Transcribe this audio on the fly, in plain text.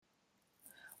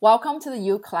Welcome to the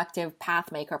U Collective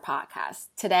Pathmaker podcast.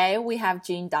 Today we have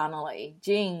Donnelly.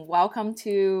 Jean, welcome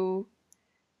to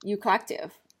U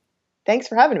Collective. Thanks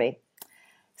for having me.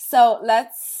 So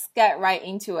let's get right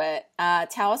into it.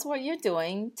 Tell us what you're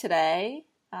doing today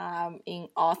in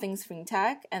all things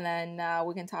FinTech, and then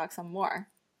we can talk some more.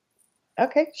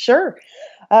 Okay, sure.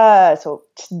 So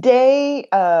today,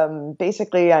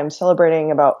 basically, I'm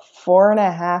celebrating about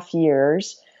 4.5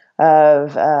 years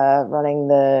of running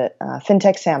the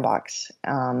FinTech Sandbox.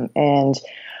 And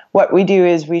what we do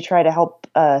is we try to help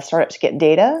startups get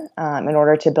data in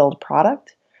order to build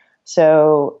product.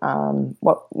 So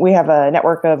we have a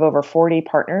network of over 40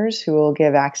 partners who will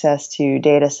give access to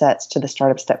data sets to the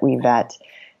startups that we vet.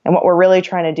 And what we're really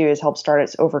trying to do is help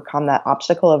startups overcome that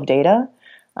obstacle of data.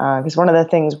 Because one of the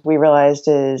things we realized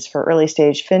is for early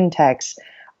stage fintechs,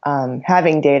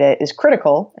 having data is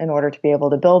critical in order to be able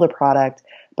to build a product,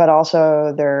 but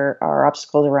also there are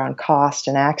obstacles around cost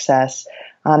and access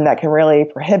that can really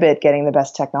prohibit getting the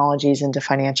best technologies into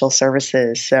financial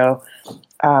services. So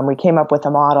we came up with a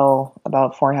model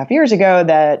about 4.5 years ago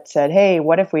that said, hey,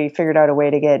 what if we figured out a way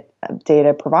to get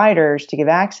data providers to give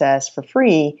access for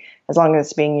free as long as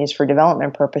it's being used for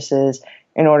development purposes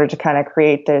in order to kind of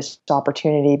create this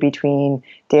opportunity between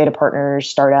data partners,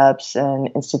 startups, and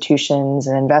institutions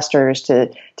and investors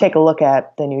to take a look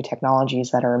at the new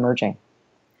technologies that are emerging.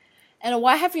 And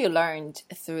what have you learned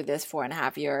through this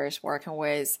 4.5 years working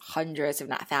with hundreds, if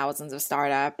not thousands, of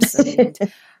startups and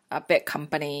big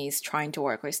companies trying to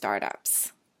work with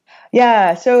startups?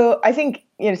 Yeah, so I think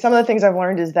some of the things I've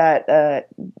learned is that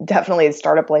definitely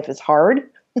startup life is hard.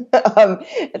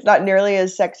 It's not nearly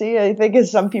as sexy, I think,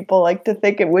 as some people like to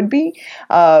think it would be.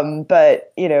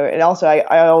 But and also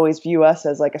I always view us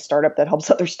as like a startup that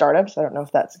helps other startups. I don't know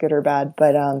if that's good or bad,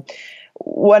 but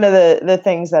one of the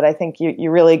things that I think you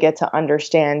really get to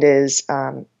understand is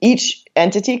each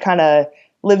entity kind of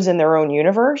lives in their own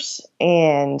universe,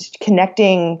 and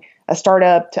connecting a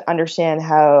startup to understand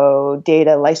how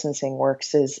data licensing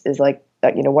works is like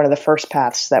one of the first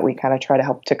paths that we kind of try to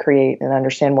help to create and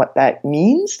understand what that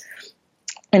means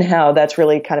and how that's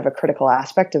really kind of a critical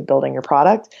aspect of building your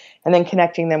product, and then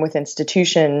connecting them with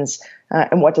institutions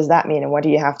and what does that mean and what do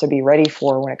you have to be ready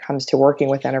for when it comes to working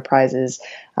with enterprises.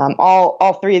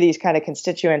 All three of these kind of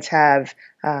constituents have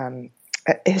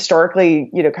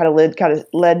historically kind of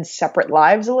led separate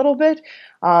lives a little bit.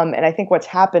 And I think what's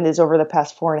happened is over the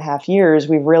past 4.5 years,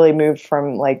 we've really moved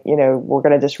from we're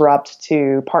going to disrupt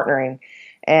to partnering.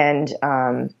 And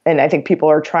I think people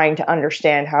are trying to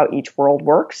understand how each world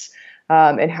works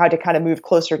and how to kind of move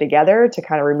closer together to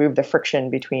kind of remove the friction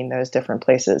between those different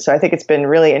places. So I think it's been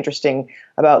really interesting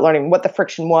about learning what the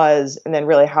friction was and then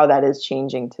really how that is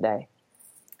changing today.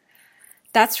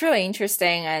 That's really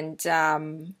interesting.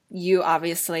 And you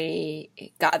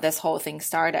obviously got this whole thing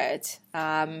started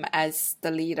as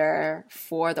the leader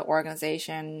for the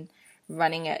organization,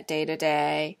 running it day to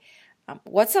day.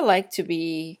 What's it like to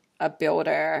be a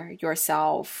builder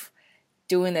yourself,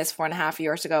 doing this 4.5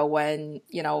 years ago when,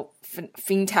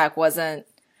 FinTech wasn't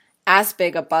as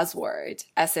big a buzzword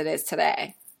as it is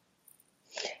today?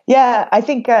 Yeah, I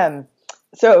think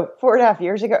so 4.5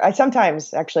 years ago, I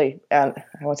sometimes actually, I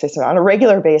won't say so, on a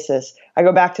regular basis, I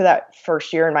go back to that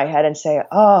first year in my head and say,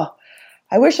 oh,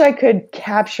 I wish I could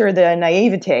capture the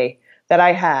naivete that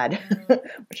I had,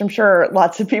 which I'm sure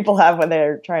lots of people have when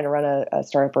they're trying to run a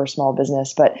startup or a small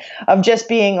business, but of just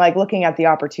being looking at the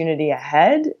opportunity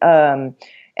ahead. And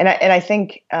I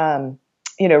think,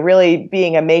 really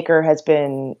being a maker has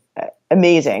been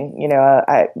amazing.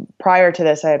 Prior to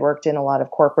this, I had worked in a lot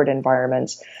of corporate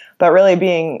environments, but really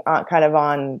being kind of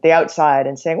on the outside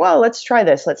and saying, well, let's try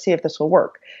this. Let's see if this will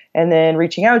work. And then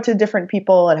reaching out to different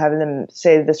people and having them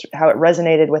say this, how it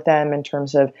resonated with them in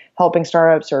terms of helping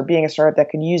startups or being a startup that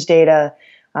could use data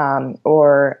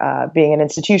or being an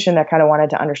institution that kind of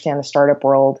wanted to understand the startup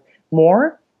world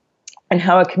more and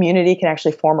how a community can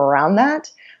actually form around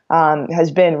that.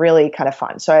 Has been really kind of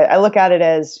fun. So I look at it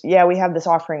as, we have this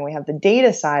offering, we have the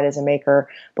data side as a maker,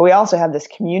 but we also have this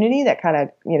community that kind of,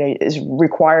 is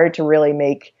required to really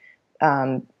make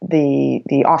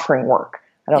the offering work.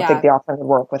 I don't think the offering would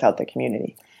work without the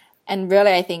community. And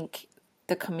really, I think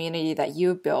the community that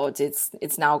you built,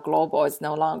 it's now global. It's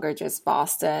no longer just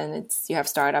Boston. You have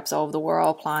startups all over the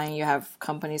world applying. You have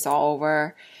companies all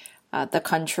over the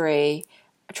country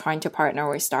trying to partner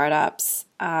with startups.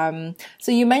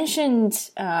 So you mentioned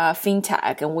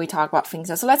FinTech, and we talk about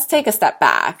FinTech. So let's take a step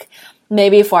back.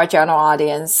 Maybe for our general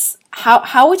audience,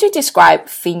 how would you describe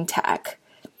FinTech?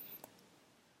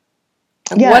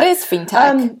 What is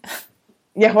FinTech?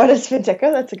 What is FinTech?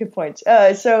 Oh, that's a good point.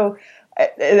 So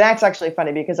That's actually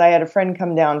funny because I had a friend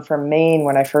come down from Maine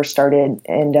when I first started,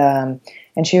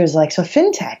 and she was like, "So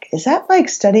FinTech, is that like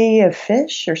study of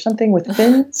fish or something with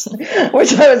fins?"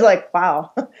 Which I was like,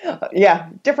 "Wow, yeah,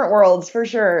 different worlds for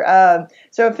sure."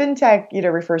 So FinTech,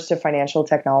 refers to financial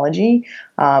technology,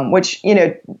 which,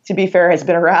 to be fair, has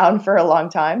been around for a long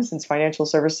time since financial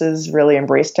services really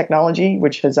embraced technology,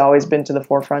 which has always been to the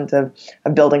forefront of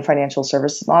building financial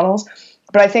service models.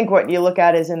 But I think what you look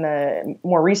at is in the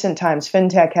more recent times,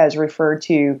 FinTech has referred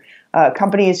to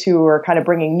companies who are kind of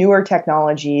bringing newer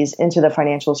technologies into the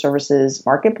financial services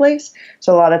marketplace.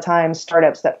 So a lot of times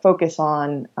startups that focus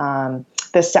on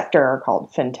this sector are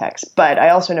called FinTechs. But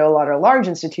I also know a lot of large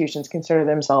institutions consider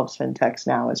themselves FinTechs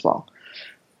now as well.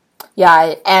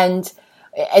 Yeah, and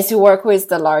as you work with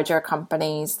the larger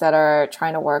companies that are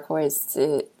trying to work with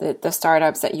the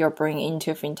startups that you're bringing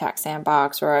into FinTech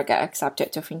Sandbox or get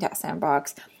accepted to FinTech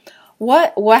Sandbox,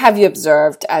 what have you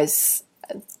observed as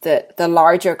the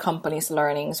larger companies'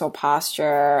 learnings or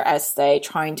posture as they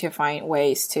trying to find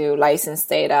ways to license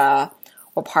data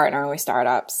or partner with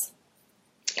startups?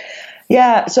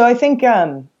 Yeah, so I think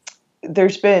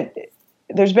there's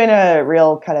been a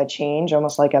real kind of change,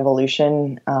 almost like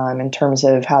evolution, in terms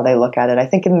of how they look at it. I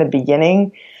think in the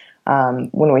beginning,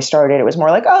 when we started, it was more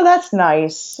like, oh, that's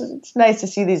nice. It's nice to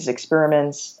see these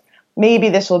experiments. Maybe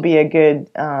this will be a good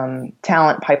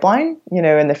talent pipeline,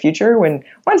 in the future.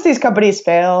 Once these companies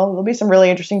fail, there'll be some really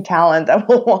interesting talent that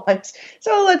we'll want.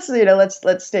 So let's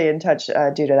stay in touch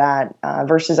due to that.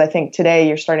 Versus, I think today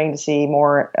you're starting to see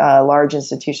more large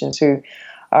institutions who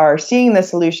are seeing the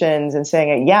solutions and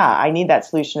saying, yeah, I need that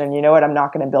solution. And you know what? I'm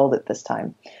not going to build it this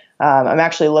time. I'm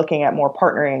actually looking at more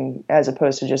partnering as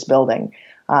opposed to just building.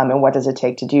 And what does it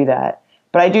take to do that?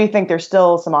 But I do think there's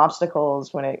still some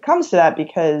obstacles when it comes to that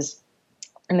because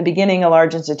in the beginning, a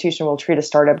large institution will treat a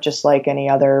startup just like any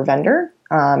other vendor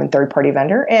and third-party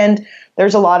vendor. And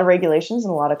there's a lot of regulations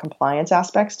and a lot of compliance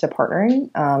aspects to partnering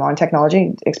on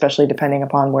technology, especially depending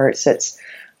upon where it sits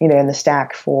in the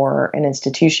stack for an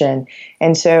institution.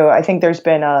 And so I think there's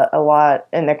been a lot,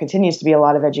 and there continues to be a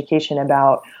lot of education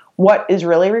about what is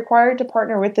really required to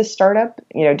partner with this startup.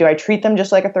 Do I treat them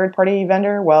just like a third-party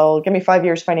vendor? Well, give me 5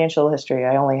 years financial history.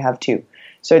 I only have 2.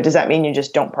 So does that mean you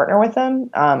just don't partner with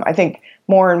them? I think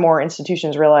more and more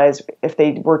institutions realize if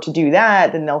they were to do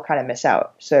that, then they'll kind of miss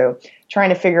out. So trying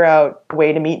to figure out a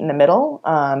way to meet in the middle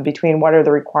between what are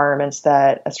the requirements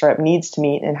that a startup needs to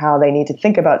meet and how they need to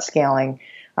think about scaling,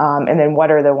 and then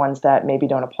what are the ones that maybe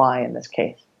don't apply in this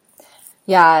case.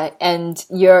 Yeah, and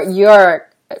you're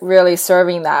really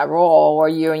serving that role, or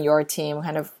you and your team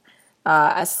kind of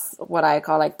as what I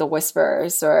call like the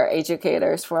whisperers or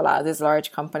educators for a lot of these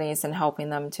large companies and helping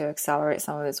them to accelerate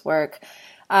some of this work.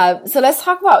 So let's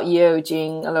talk about you,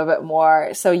 Jean, a little bit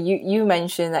more. So you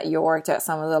mentioned that you worked at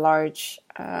some of the large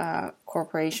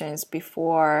corporations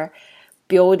before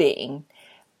building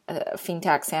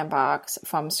FinTech Sandbox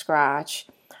from scratch.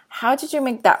 How did you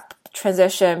make that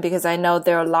transition? Because I know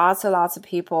there are lots and lots of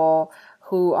people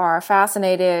who are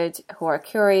fascinated, who are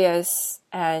curious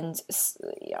and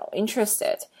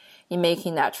interested in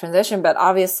making that transition. But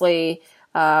obviously,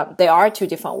 they are two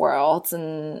different worlds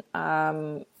and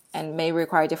may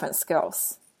require different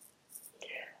skills.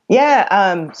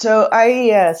 Yeah. So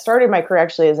I started my career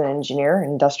actually as an engineer,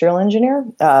 industrial engineer,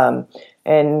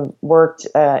 and worked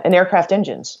in aircraft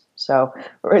engines. So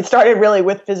it started really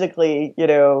with physically,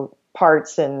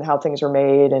 parts and how things were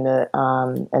made and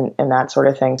that sort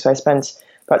of thing. So I spent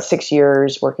about 6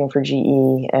 years working for GE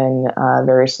in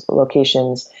various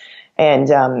locations. And,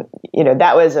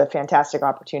 that was a fantastic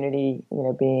opportunity,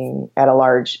 being at a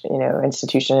large,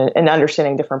 institution and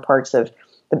understanding different parts of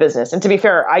the business. And to be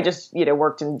fair, I just,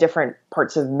 worked in different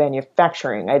parts of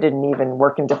manufacturing. I didn't even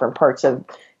work in different parts of,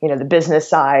 the business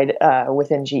side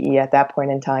within GE at that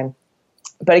point in time.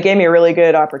 But it gave me a really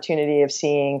good opportunity of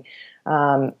seeing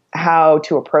how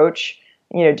to approach,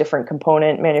 different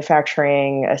component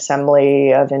manufacturing,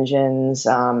 assembly of engines.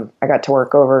 I got to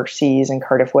work overseas in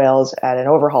Cardiff, Wales at an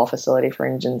overhaul facility for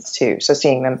engines too. So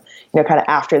seeing them, kind of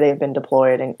after they've been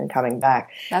deployed and coming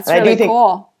back. That's really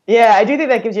cool. Yeah, I do think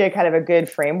that gives you a kind of a good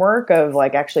framework of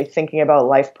like actually thinking about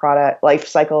life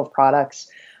cycle of products,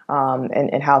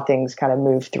 and how things kind of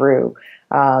move through.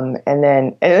 And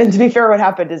then to be fair, what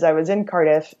happened is I was in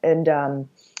Cardiff and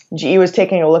GE was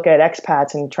taking a look at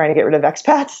expats and trying to get rid of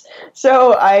expats.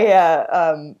 So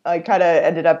I kind of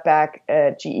ended up back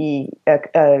at GE,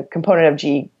 a component of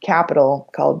GE Capital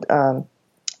called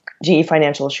GE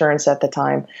Financial Assurance at the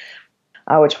time,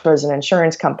 which was an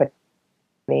insurance company.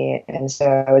 And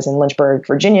so I was in Lynchburg,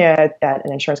 Virginia at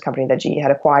an insurance company that GE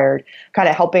had acquired, kind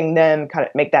of helping them kind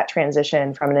of make that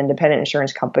transition from an independent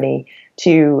insurance company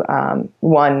to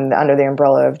one under the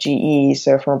umbrella of GE.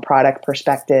 So from a product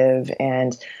perspective,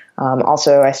 and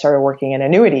also I started working in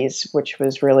annuities, which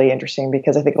was really interesting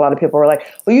because I think a lot of people were like,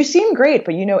 well, you seem great,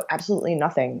 but you know absolutely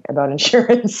nothing about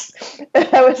insurance. And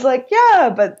I was like,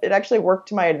 yeah, but it actually worked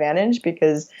to my advantage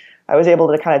because I was able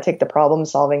to kind of take the problem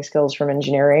solving skills from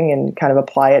engineering and kind of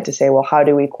apply it to say, well, how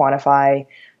do we quantify,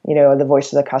 the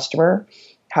voice of the customer?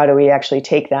 How do we actually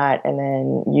take that and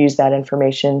then use that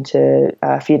information to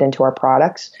feed into our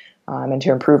products and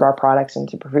to improve our products and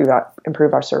to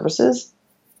improve our services?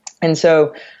 And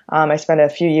so I spent a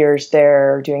few years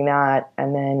there doing that.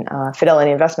 And then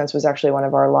Fidelity Investments was actually one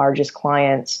of our largest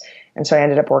clients. And so I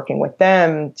ended up working with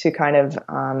them to kind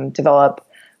of develop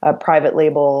a private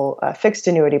label fixed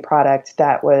annuity product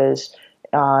that was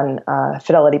on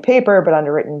Fidelity paper, but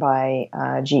underwritten by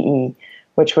GE,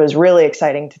 which was really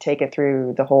exciting to take it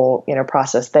through the whole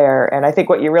process there. And I think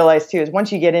what you realize too is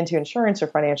once you get into insurance or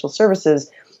financial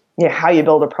services, how you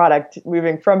build a product,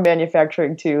 moving from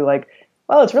manufacturing to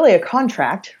well, it's really a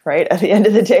contract, right? At the end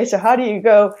of the day. So how do you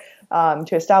go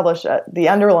to establish the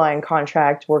underlying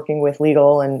contract, working with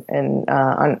legal and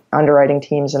underwriting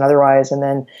teams and otherwise, and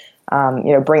then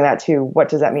bring that to what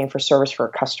does that mean for service for a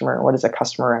customer? What is a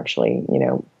customer actually,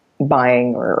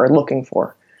 buying or looking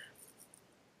for?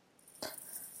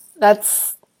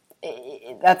 That's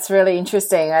really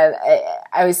interesting.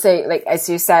 I would say, as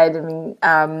you said,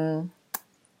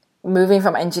 moving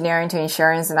from engineering to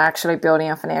insurance and actually building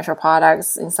a financial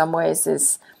products in some ways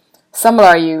is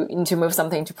similar. You need to move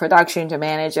something to production to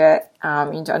manage it,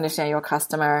 you need to understand your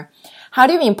customer. How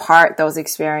do you impart those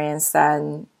experience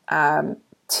then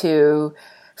to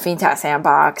FinTech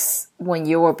Sandbox when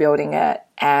you were building it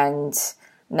and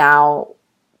now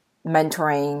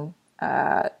mentoring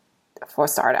for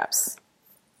startups?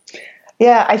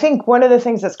 Yeah, I think one of the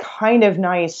things that's kind of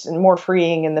nice and more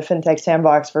freeing in the FinTech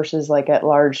Sandbox versus at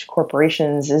large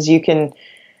corporations is you can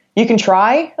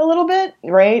try a little bit,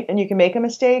 right? And you can make a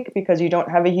mistake because you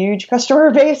don't have a huge customer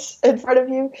base in front of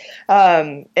you.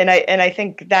 And I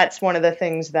think that's one of the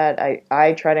things that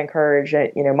I try to encourage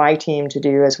my team to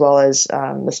do, as well as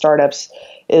the startups,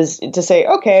 is to say,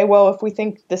 okay, well, if we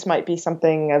think this might be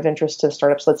something of interest to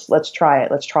startups, let's try it,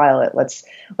 let's trial it, let's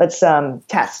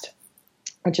test,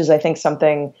 which is I think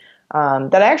something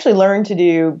that I actually learned to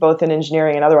do both in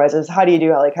engineering and otherwise. Is how do you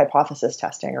do hypothesis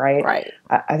testing, right? Right.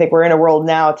 I think we're in a world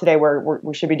now today where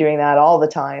we should be doing that all the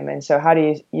time. And so how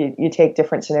do you take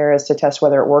different scenarios to test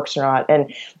whether it works or not?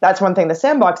 And that's one thing the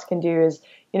sandbox can do is,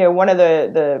 one of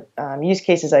the use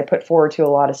cases I put forward to a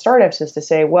lot of startups is to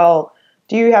say, well,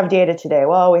 do you have data today?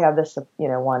 Well, we have this,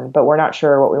 one, but we're not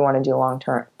sure what we want to do long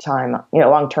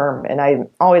term. And I'm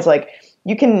always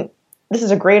this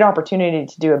is a great opportunity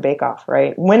to do a bake-off,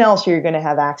 right? When else are you going to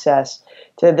have access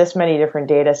to this many different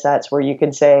data sets where you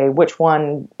can say, which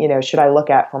one, should I look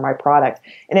at for my product?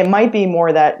 And it might be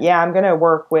more that, I'm going to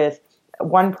work with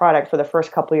one product for the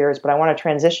first couple of years, but I want to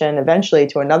transition eventually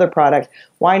to another product.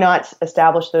 Why not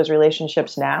establish those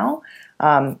relationships now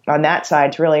on that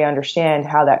side to really understand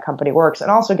how that company works,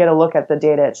 and also get a look at the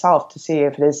data itself to see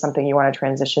if it is something you want to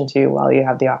transition to while you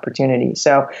have the opportunity.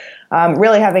 So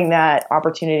really having that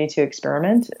opportunity to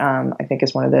experiment, I think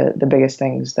is one of the biggest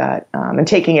things that, and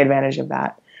taking advantage of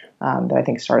that I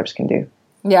think startups can do.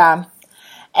 Yeah.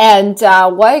 And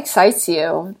what excites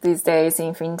you these days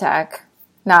in FinTech?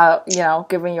 Now,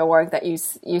 given your work that you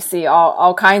see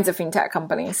all kinds of FinTech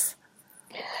companies.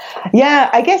 Yeah,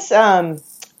 I guess,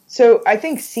 so I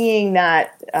think seeing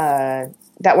that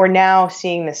we're now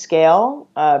seeing the scale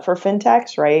for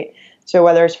FinTechs, right? So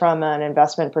whether it's from an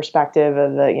investment perspective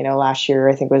of last year,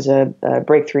 I think was a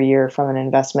breakthrough year from an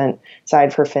investment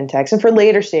side for FinTechs and for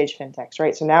later stage FinTechs,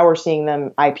 right? So now we're seeing them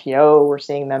IPO, we're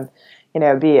seeing them,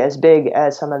 be as big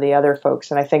as some of the other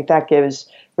folks. And I think that gives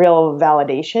real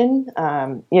validation,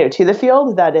 to the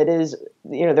field that it is,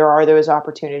 there are those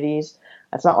opportunities.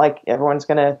 It's not like everyone's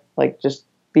going to just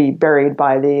be buried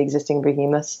by the existing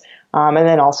behemoths. And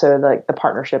then also the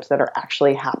partnerships that are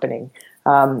actually happening.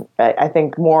 I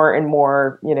think more and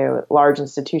more, large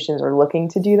institutions are looking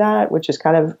to do that, which is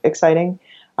kind of exciting.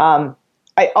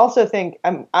 I also think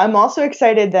I'm also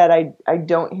excited that I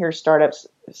don't hear startups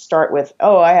start with,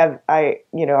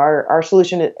 our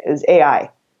solution is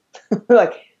AI.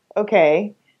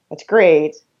 Okay, that's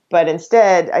great. But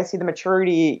instead I see the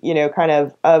maturity, kind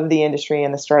of the industry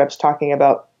and the startups talking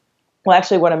about, well,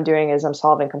 actually what I'm doing is I'm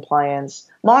solving compliance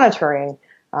monitoring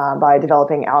by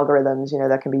developing algorithms,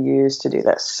 that can be used to do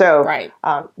this. So, Right.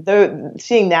 though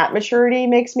seeing that maturity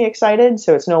makes me excited.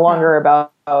 So it's no Yeah. longer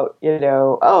about, oh,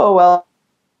 well,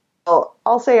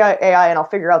 I'll say AI and I'll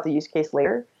figure out the use case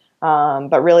later.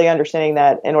 But really understanding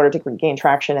that in order to gain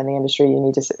traction in the industry, you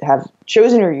need to have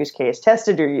chosen your use case,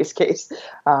 tested your use case,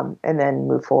 and then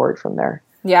move forward from there.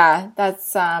 Yeah,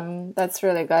 that's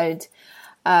really good.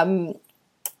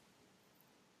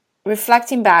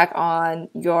 Reflecting back on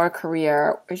your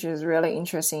career, which is really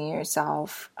interesting in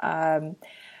yourself,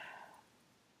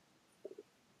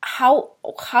 how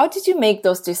did you make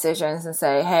those decisions and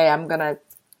say, hey, I'm gonna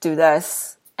do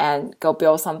this and go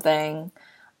build something?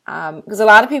 Because a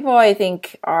lot of people, I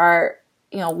think, are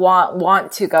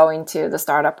want to go into the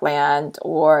startup land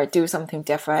or do something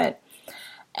different,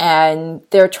 and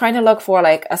they're trying to look for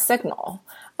like a signal.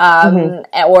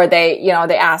 Or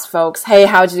they ask folks, hey,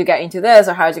 how did you get into this?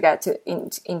 Or how did you get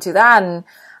into that? And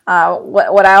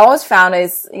what I always found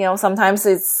is, sometimes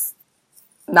it's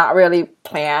not really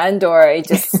planned, or it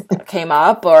just came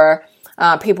up, or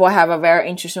people have a very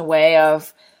interesting way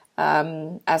of,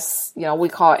 as we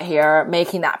call it here,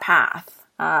 making that path.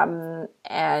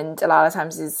 And a lot of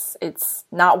times it's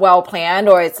not well planned,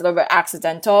 or it's a little bit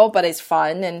accidental, but it's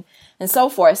fun and so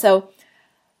forth. So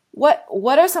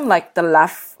what are some like the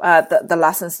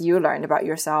lessons you learned about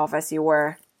yourself as you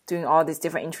were doing all these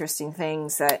different interesting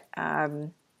things that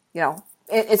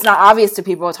it's not obvious to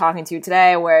people talking to you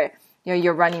today, where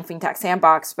you're running FinTech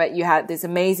Sandbox, but you had this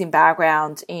amazing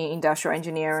background in industrial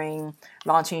engineering,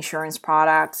 launching insurance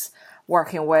products,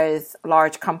 working with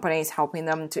large companies, helping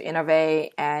them to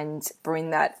innovate and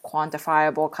bring that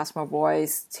quantifiable customer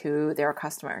voice to their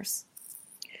customers.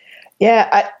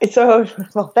 Yeah,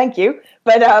 well, thank you.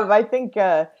 But I think,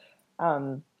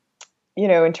 in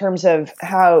terms of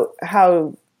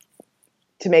how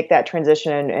to make that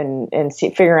transition and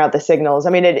figuring out the signals. I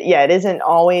mean, it isn't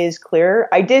always clear.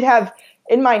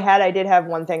 In my head, I did have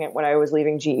one thing when I was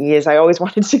leaving GE is I always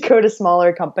wanted to go to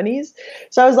smaller companies.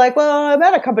 So I was like, well, I'm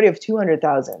at a company of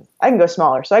 200,000. I can go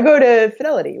smaller. So I go to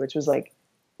Fidelity, which was like,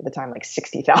 at the time, like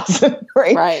 60,000,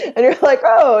 right? Right. And you're like,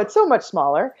 oh, it's so much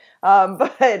smaller.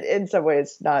 But in some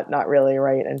ways, not really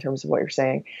right in terms of what you're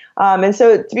saying. And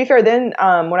so to be fair, then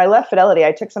when I left Fidelity,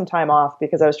 I took some time off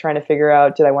because I was trying to figure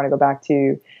out, did I want to go back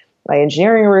to my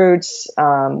engineering roots?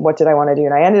 What did I want to do?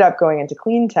 And I ended up going into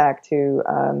clean tech to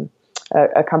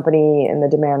a company in the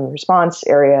demand response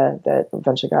area that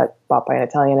eventually got bought by an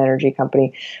Italian energy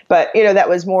company. But, that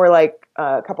was more like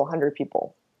a couple hundred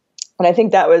people. And I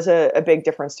think that was a big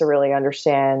difference to really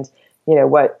understand,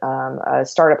 what a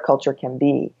startup culture can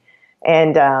be.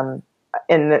 And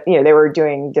they were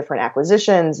doing different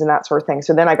acquisitions and that sort of thing.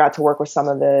 So then I got to work with some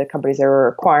of the companies they were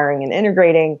acquiring and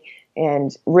integrating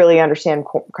and really understand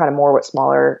kind of more what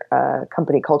smaller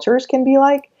company cultures can be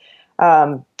like.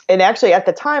 And actually, at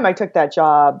the time I took that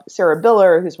job, Sarah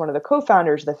Biller, who's one of the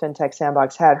co-founders of the FinTech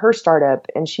Sandbox, had her startup,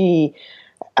 and she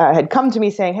had come to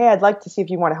me saying, hey, I'd like to see if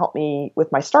you want to help me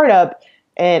with my startup.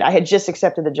 And I had just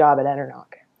accepted the job at Enernoc.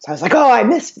 So I was like, oh, I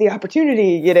missed the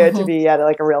opportunity, to be at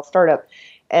like a real startup.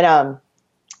 And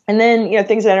then,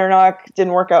 things at Enernoc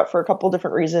didn't work out for a couple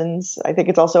different reasons. I think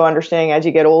it's also understanding as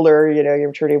you get older, your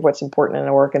maturity of what's important in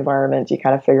a work environment, you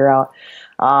kind of figure out.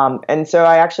 And so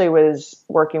I actually was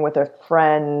working with a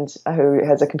friend who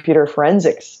has a computer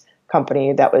forensics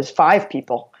company that was 5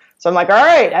 people. So I'm like, all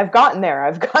right, I've gotten there.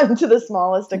 I've gotten to the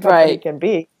smallest a company can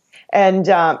be. And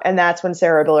that's when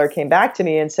Sarah Biller came back to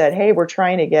me and said, hey, we're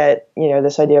trying to get,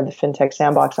 this idea of the FinTech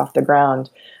Sandbox off the ground.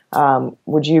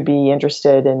 Would you be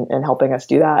interested in helping us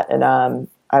do that? And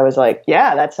I was like,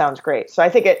 yeah, that sounds great. So I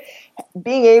think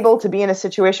being able to be in a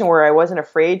situation where I wasn't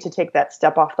afraid to take that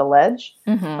step off the ledge,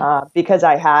 because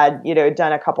I had,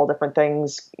 done a couple different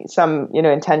things, some,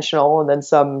 intentional, and then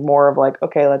some more of like,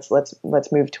 okay,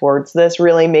 let's move towards this,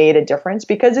 really made a difference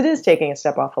because it is taking a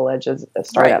step off the ledge as a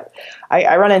startup. Right.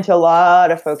 I run into a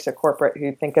lot of folks at corporate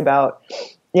who think about,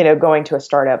 going to a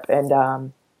startup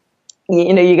and,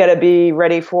 you got to be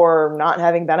ready for not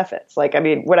having benefits. Like, I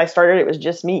mean, when I started, it was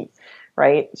just me.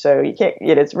 Right. So you can't,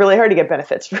 it's really hard to get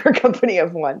benefits for a company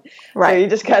of one. Right. So you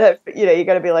just gotta, you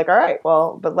gotta be like, all right,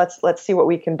 well, but let's see what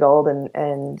we can build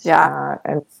and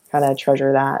kind of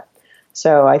treasure that.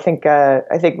 So I think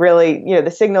really,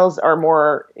 the signals are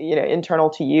more, internal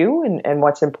to you and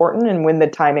what's important and when the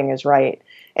timing is right.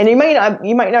 And you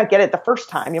might not get it the first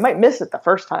time. You might miss it the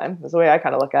first time. That's the way I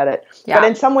kind of look at it. Yeah. But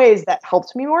in some ways that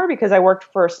helped me more because I worked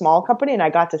for a small company and I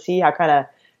got to see how kind of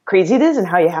crazy it is and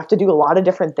how you have to do a lot of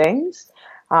different things.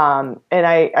 And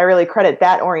I really credit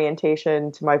that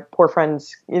orientation to my poor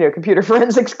friend's, computer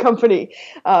forensics company,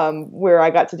 where I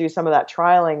got to do some of that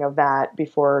trialing of that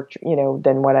before,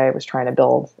 than what I was trying to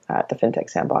build at the FinTech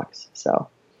Sandbox. So.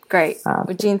 Great.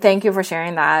 Well, Jean, thank you for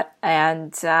sharing that.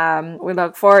 And we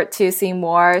look forward to seeing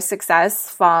more success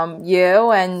from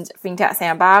you and FinTech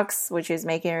Sandbox, which is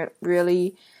making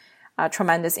really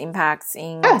tremendous impacts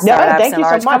in startups and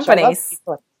large companies.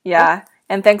 Yeah.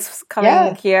 And thanks for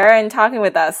coming here and talking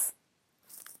with us.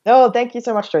 No, thank you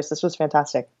so much, Joyce. This was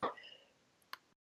fantastic.